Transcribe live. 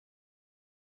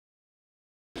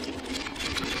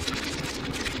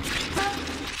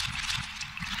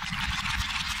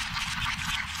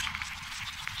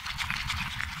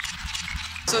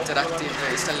So interactive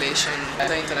installation,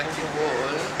 the interactive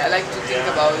wall. I like to think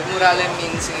about murale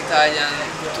means in Italian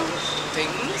two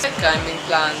things, climbing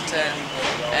plant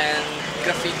and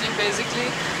graffiti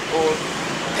basically, or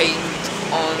paint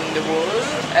on the wall,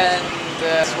 and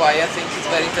that's why I think it's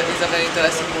a very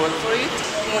interesting word for it.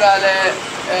 Murale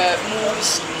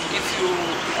moves if you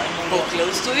go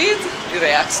close to it, it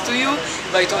reacts to you,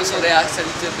 but it also reacts a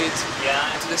little bit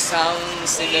to the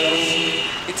sounds in the room.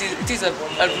 It is a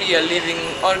real living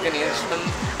organism.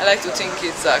 I like to think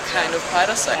it's a kind of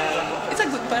parasite. It's a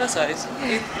good parasite.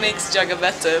 It makes Jaaga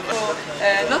better. So,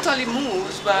 not only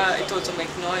moves, but it also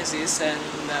makes noises and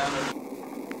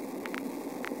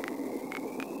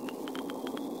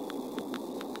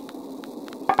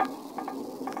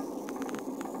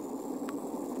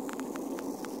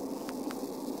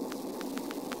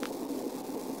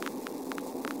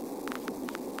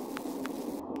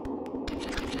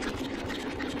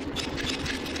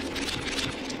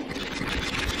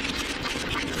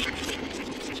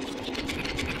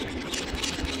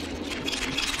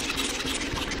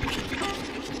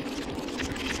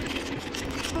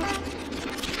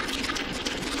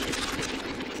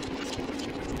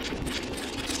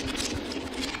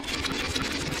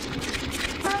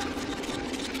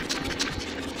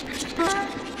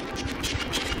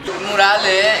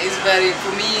Murale is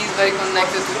for me, is very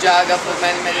connected to Jaaga for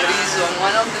many reasons.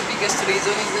 One of the biggest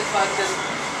reasons is the fact that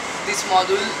this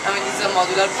this is a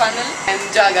modular panel, and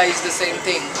Jaaga is the same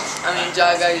thing.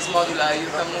 Jaaga is modular, you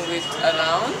can move it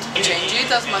around, change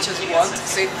it as much as you want,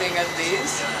 same thing as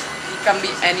this. It can be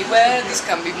anywhere, this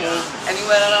can be moved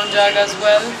anywhere around Jaaga as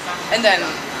well. And then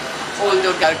all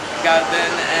the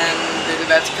garden and the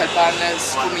vertical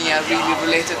panels to me are really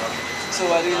related. So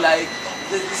I really like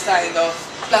this kind of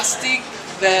plastic,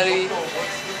 very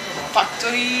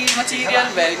factory material,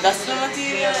 very industrial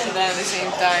material, and then at the same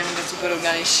time the super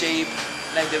organic shape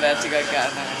like the vertical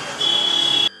garden.